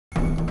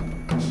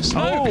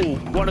Smoke. Oh,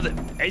 one of the.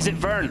 Is it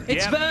Verne?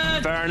 It's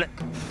Verne. Verne.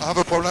 I have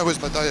a problem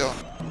with my tire.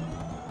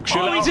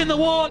 Oh, he's in the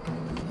wall.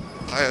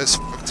 Tire is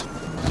fucked.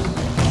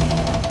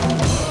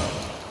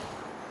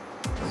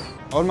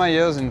 All my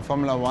years in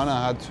Formula One,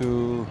 I had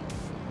to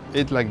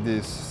eat like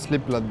this,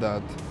 sleep like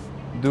that,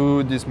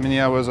 do this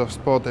many hours of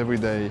sport every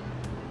day,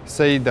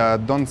 say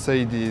that, don't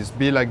say this,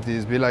 be like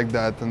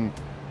that, and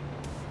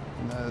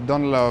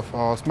don't laugh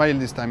or smile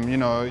this time. You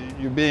know,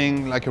 you're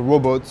being like a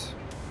robot,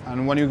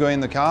 and when you go in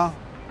the car,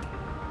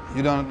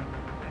 you don't,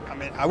 I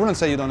mean, I wouldn't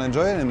say you don't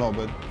enjoy it anymore,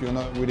 but you're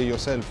not really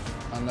yourself.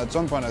 And at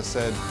some point I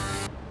said,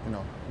 you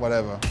know,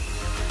 whatever.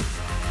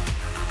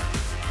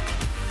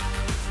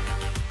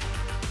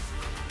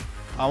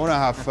 I want to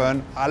have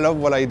fun. I love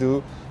what I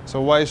do,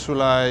 so why should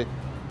I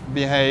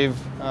behave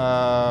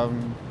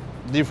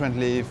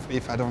differently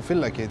if I don't feel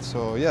like it?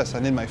 So yes, I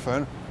need my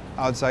fun.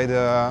 Outside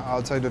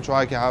the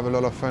track, I have a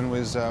lot of fun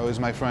with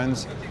my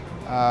friends.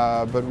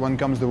 But when it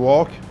comes to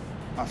work,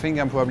 I think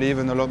I'm probably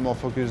even a lot more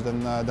focused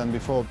than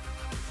before.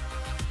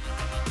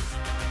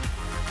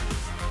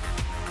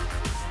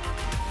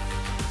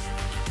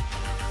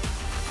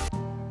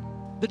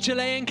 The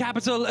Chilean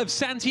capital of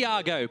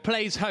Santiago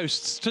plays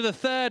hosts to the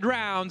third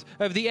round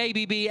of the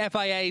ABB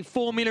FIA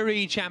Formula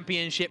E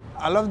Championship.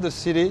 I love the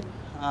city.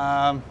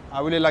 I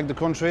really like the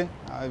country.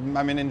 I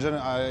mean, in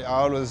general, I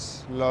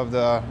always love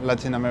the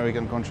Latin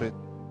American country.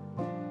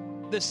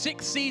 The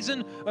 6th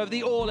season of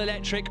the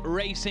all-electric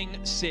racing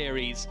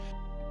series.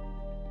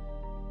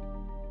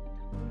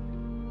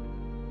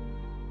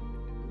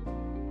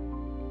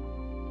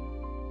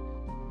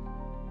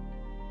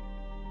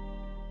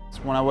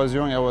 When I was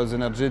young, I was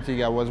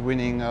energetic. I was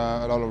winning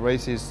a lot of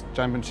races,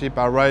 championship.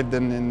 I ride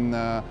then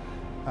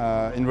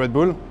in Red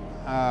Bull,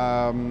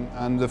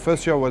 and the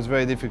first year was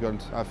very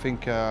difficult. I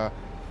think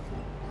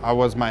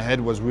my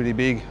head was really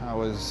big. I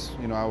was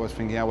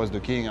thinking I was the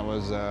king. I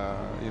was,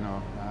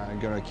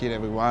 gonna kill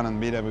everyone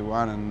and beat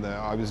everyone. And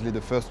obviously,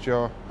 the first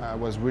year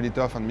was really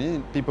tough on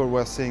me. People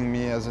were seeing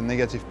me as a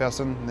negative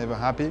person, never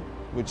happy,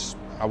 which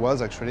I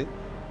was actually.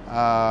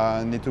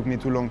 And it took me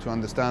too long to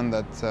understand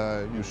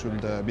that you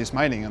should be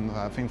smiling, and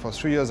I think for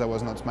 3 years I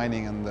was not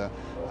smiling, and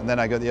then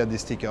I got here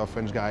this sticker of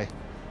French guy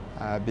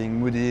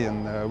being moody,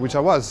 and which I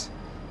was.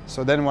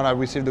 So then when I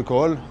received the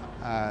call,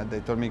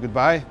 they told me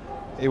goodbye.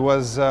 It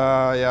was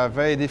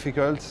very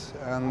difficult,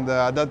 and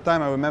at that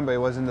time I remember it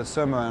was in the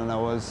summer and I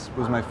was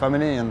with my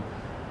family, and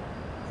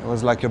it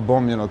was like a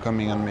bomb, you know,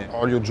 coming on me.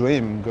 All your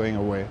dream going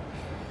away.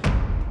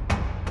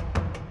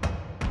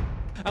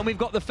 And we've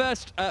got the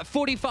first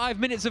 45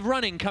 minutes of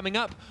running coming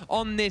up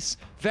on this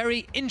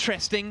very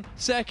interesting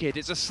circuit.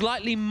 It's a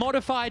slightly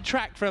modified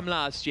track from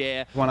last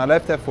year. When I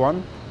left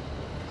F1,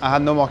 I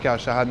had no more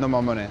cash, I had no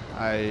more money.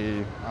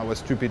 I was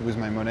stupid with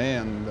my money,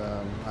 and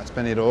I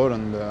spent it all,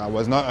 and I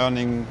was not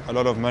earning a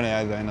lot of money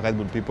either in Red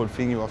Bull. People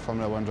think you are a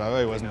Formula One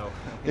driver. It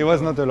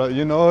was not a lot,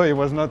 you know, it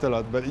was not a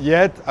lot. But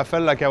yet, I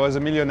felt like I was a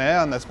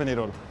millionaire and I spent it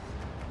all.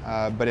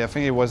 But I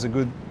think it was a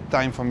good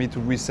time for me to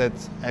reset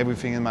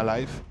everything in my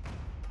life.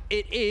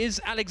 It is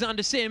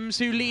Alexander Sims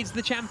who leads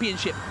the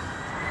championship.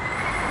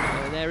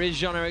 There is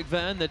Jean-Eric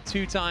Vergne, the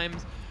 2-time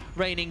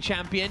reigning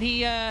champion.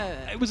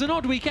 It was an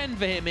odd weekend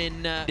for him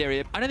in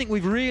Syria. I don't think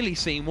we've really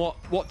seen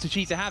what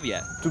Techeetah have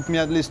yet. It took me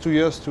at least 2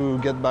 years to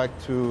get back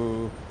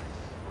to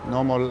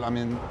normal, I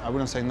mean, I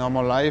wouldn't say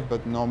normal life,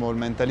 but normal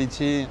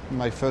mentality.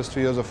 My first 2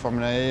 years of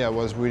Formula E, I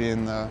was really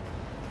in a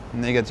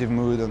negative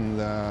mood,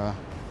 and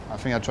I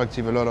think I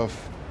attracted a lot of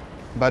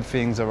bad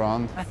things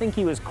around. I think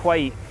he was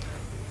quite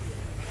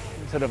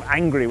sort of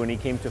angry when he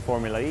came to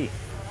Formula E,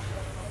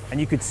 and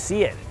you could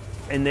see it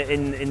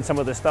in some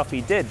of the stuff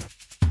he did.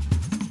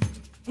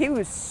 He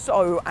was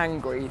so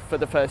angry for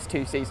the first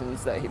 2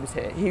 seasons that he was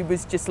here. He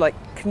was just like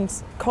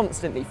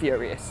constantly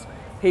furious.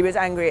 He was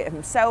angry at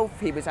himself,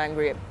 he was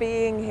angry at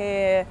being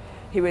here,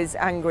 he was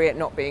angry at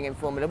not being in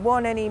Formula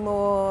One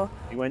anymore.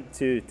 He went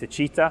to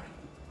Techeetah,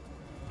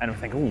 and I'm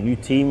thinking, oh, new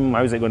team,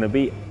 how's it going to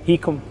be?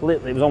 It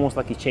was almost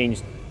like he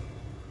changed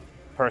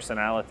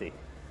personality.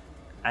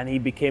 And he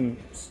became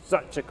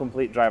such a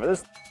complete driver.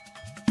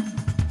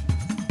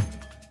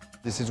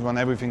 This is when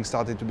everything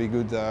started to be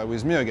good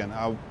with me again.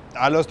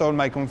 I lost all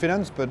my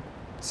confidence, but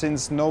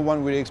since no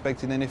one really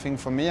expected anything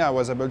from me, I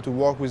was able to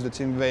work with the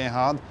team very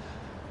hard.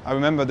 I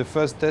remember the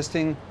first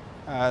testing,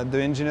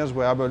 the engineers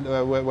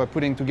were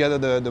putting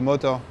together the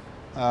motor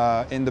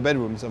in the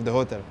bedrooms of the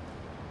hotel,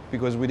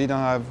 because we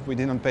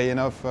didn't pay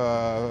enough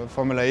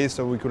Formula E,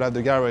 so we could have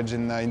the garage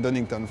in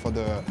Donington for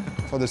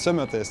the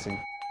summer testing.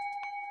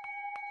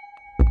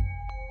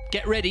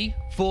 Get ready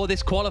for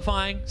this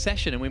qualifying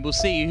session, and we will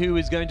see who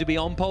is going to be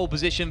on pole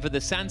position for the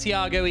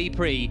Santiago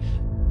E-Prix.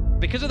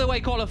 Because of the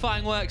way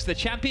qualifying works, the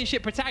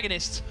championship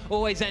protagonists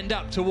always end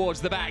up towards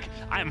the back.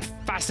 I am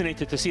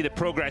fascinated to see the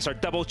progress our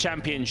double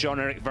champion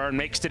Jean-Eric Vergne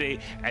makes today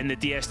in the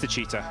DS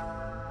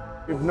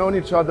Techeetah. We've known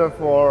each other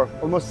for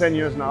almost 10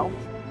 years now.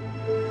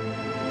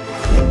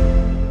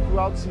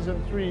 Throughout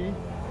season 3,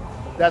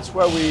 that's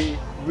where we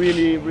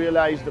really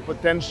realized the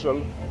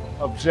potential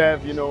of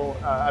JEV, you know,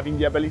 having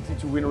the ability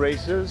to win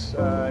races.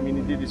 I mean,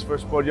 he did his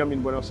first podium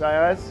in Buenos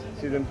Aires,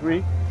 season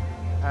 3,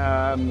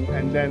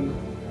 and then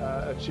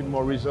achieved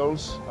more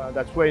results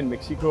that way in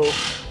Mexico,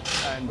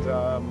 and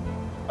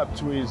up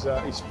to his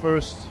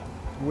first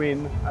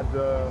win at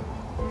the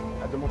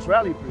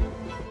Montreal E-Prix.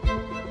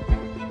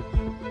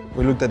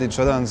 We looked at each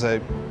other and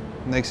said,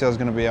 next year is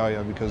going to be our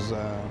year, because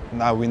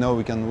now we know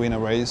we can win a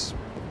race,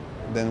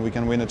 then we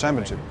can win a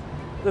championship.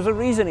 There's a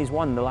reason he's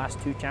won the last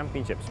 2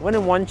 championships.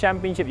 Winning 1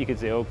 championship, you could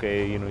say,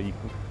 okay, you know, you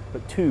can,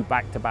 but 2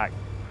 back to back.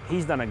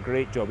 He's done a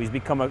great job. He's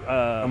become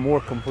a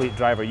more complete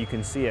driver. You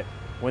can see it.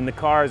 When the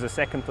car is a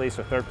 2nd place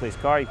or 3rd place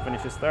car, he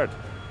finishes 3rd.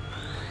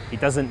 He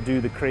doesn't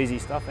do the crazy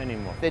stuff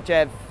anymore. The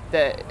JEV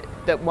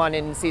that won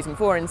in season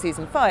 4 and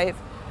season 5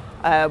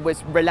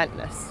 was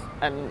relentless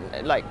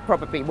and like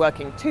probably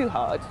working too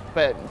hard,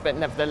 but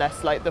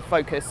nevertheless, like the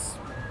focus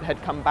had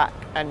come back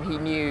and he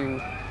knew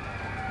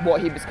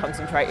what he was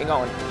concentrating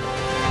on.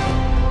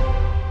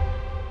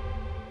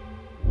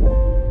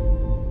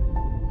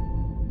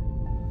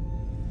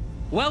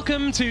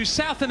 Welcome to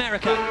South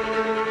America.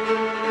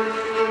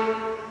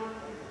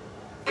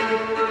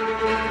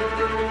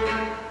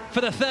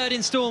 For the 3rd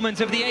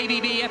instalment of the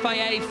ABB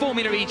FIA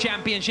Formula E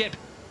Championship.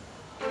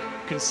 You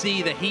can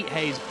see the heat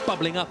haze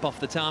bubbling up off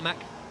the tarmac.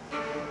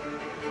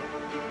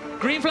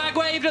 Green flag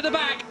waved at the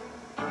back.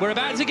 We're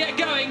about to get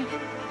going.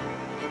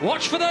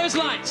 Watch for those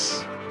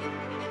lights.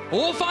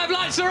 All 5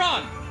 lights are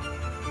on.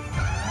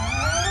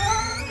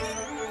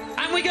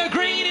 And we go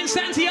green in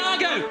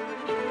Santiago.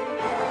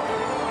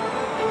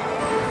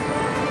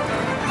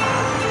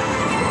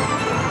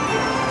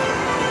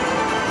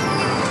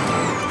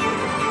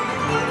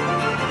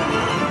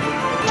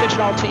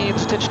 Attention all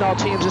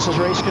teams, this is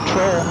race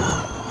control.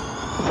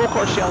 Full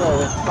course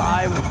yellow in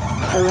 5,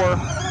 4,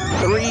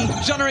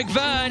 3. Jean-Eric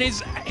Vergne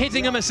is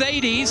hitting a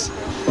Mercedes.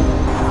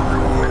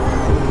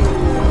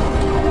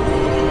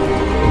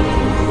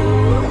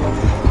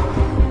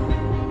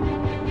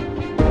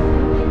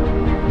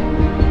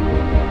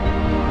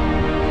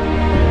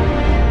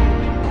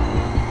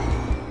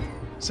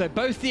 So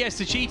both the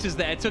Techeetahs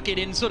there took it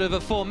in sort of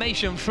a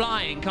formation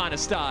flying kind of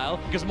style,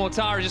 because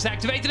Mortara just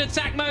activated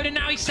attack mode and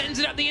now he sends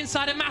it up the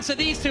inside of Massa.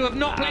 These two have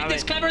not played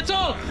this clever at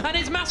all. And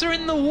it's Massa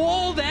in the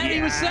wall there. Yeah.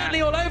 He was certainly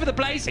all over the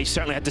place. He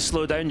certainly had to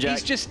slow down, Jack.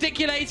 He's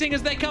gesticulating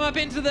as they come up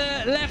into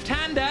the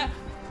left-hander.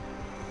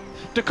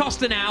 Da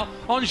Costa now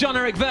on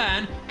Jean-Eric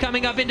Vergne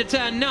coming up into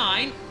turn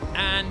 9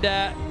 and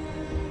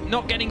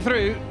not getting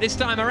through this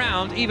time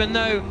around, even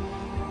though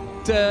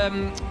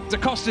Da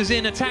Costa's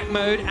in attack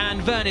mode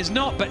and Vergne is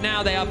not, but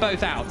now they are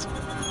both out.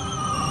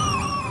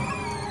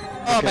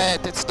 Oh okay. Man,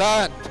 it's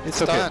done. It's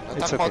done.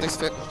 It's okay. It's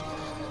okay.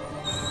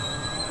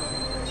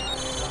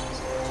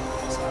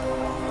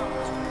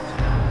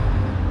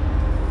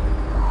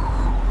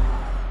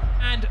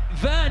 And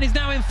Vergne is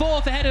now in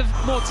 4th ahead of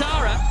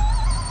Mortara.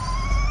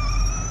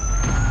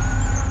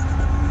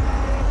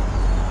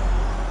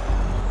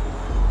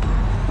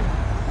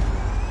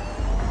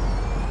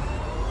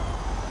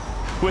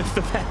 With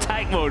the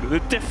attack mode, the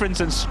difference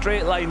in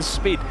straight line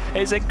speed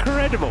is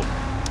incredible.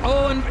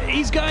 Oh, and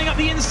he's going up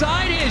the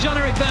inside here,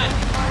 Jean-Eric Vergne.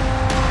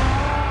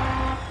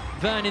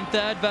 Vergne in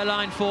 3rd,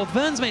 Verline 4th.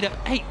 Vergne's made up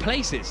 8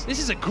 places. This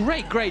is a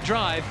great, great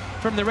drive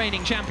from the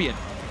reigning champion.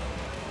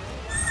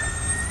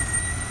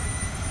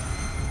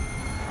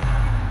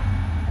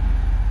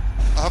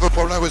 I have a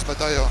problem with my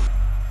tire.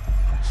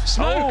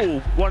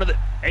 Smoke! Oh,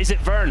 is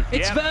it Vergne?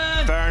 It's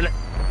Vergne. Vergne.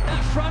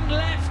 That front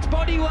left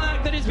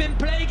bodywork that has been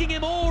plaguing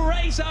him all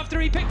race after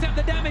he picked up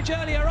the damage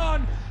earlier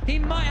on. He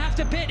might have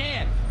to pit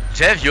here.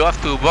 JEV, you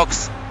have to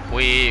box.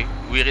 We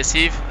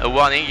receive a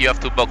warning, you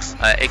have to box,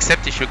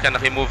 except if you can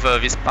remove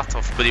this part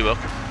of bodywork.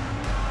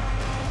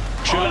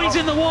 Oh, he's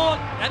in the wall.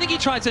 I think he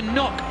tried to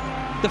knock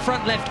the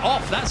front left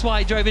off. That's why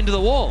he drove into the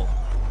wall.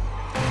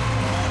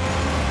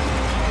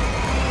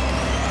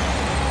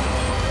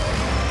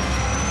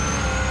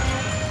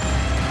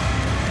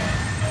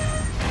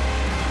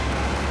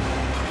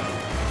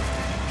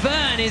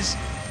 Vergne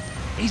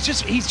he's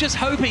just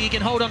hoping he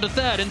can hold on to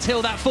 3rd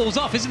until that falls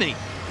off, isn't he?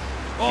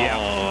 Oh.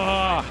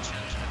 Yeah.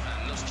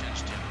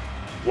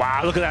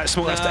 Wow, look at that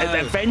smoke. No.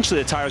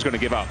 Eventually the tire's going to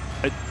give up.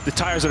 The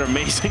tires are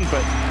amazing,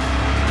 but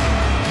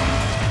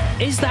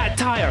is that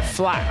tire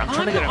flat? I'm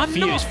trying to get a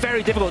view. It's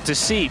very difficult to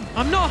see.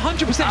 I'm not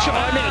 100% sure.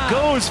 And it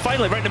goes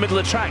finally right in the middle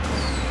of the track.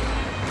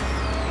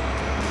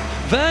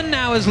 Vergne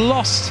now has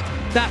lost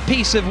that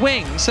piece of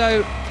wing,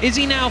 so is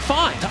he now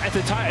fine?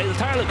 The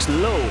tire looks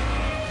low.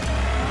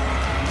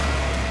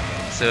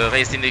 The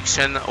race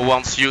direction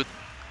wants you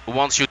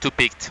to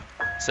pit.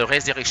 The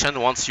race direction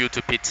wants you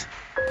to pit.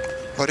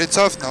 But it's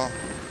off now.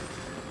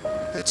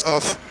 It's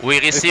off. We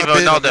receive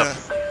an order.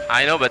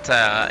 I know, but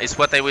it's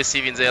what I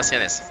receive in the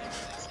RCNS.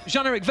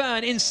 Jean-Eric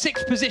Vergne in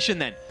 6th position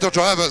then. The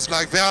drivers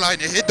like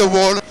Verline, he hit the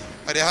wall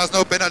and he has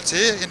no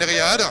penalty in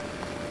Riyadh.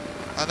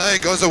 And now he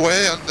goes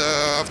away and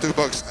have to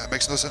box. It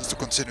makes no sense to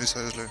continue,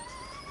 seriously.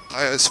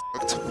 Tire is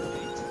fucked.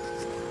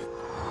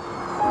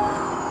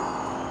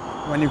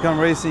 When you come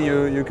racing,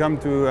 you come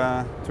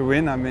to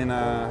win. I mean,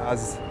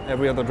 as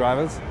every other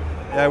drivers.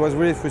 Yeah, it was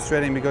really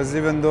frustrating because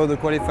even though the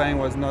qualifying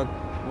was not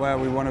where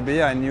we want to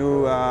be, I knew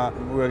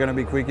we were going to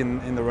be quick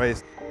in the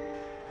race.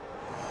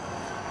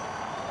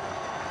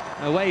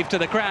 A wave to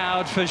the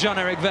crowd for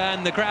Jean-Eric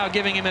Vergne, the crowd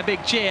giving him a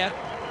big cheer.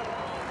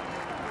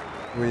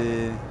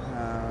 We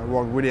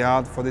worked really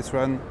hard for this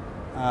run.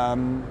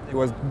 It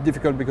was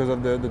difficult because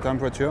of the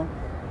temperature,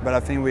 but I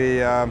think we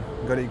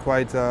got it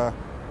quite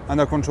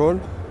under control.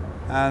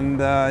 And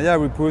yeah,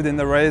 we proved in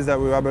the race that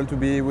we were able to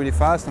be really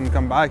fast and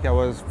come back. I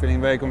was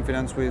feeling very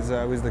confident with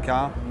the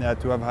car. Yeah,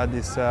 to have had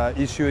this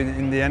issue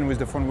in the end with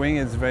the front wing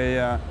is very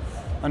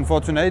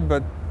unfortunate,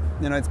 but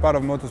you know, it's part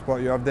of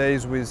motorsport. You have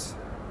days with,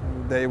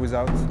 day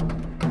without.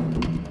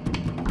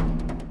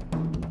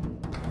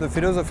 The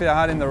philosophy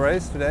I had in the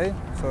race today,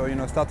 so you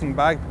know, starting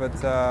back, but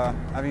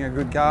having a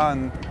good car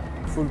and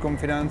full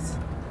confidence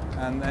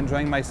and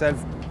enjoying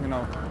myself, you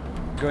know,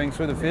 going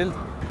through the field,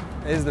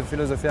 is the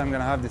philosophy I'm going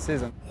to have this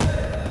season.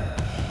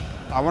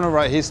 I want to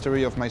write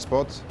history of my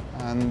sport,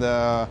 and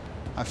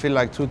I feel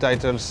like 2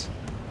 titles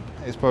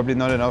is probably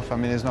not enough. I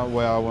mean, it's not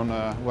where I want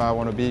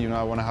to be. You know,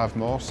 I want to have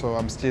more. So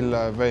I'm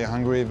still very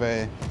hungry,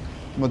 very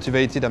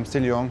motivated. I'm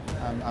still young.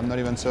 I'm not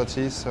even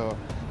 30, so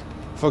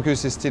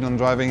focus is still on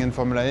driving in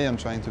Formula E and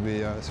trying to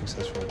be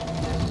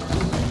successful.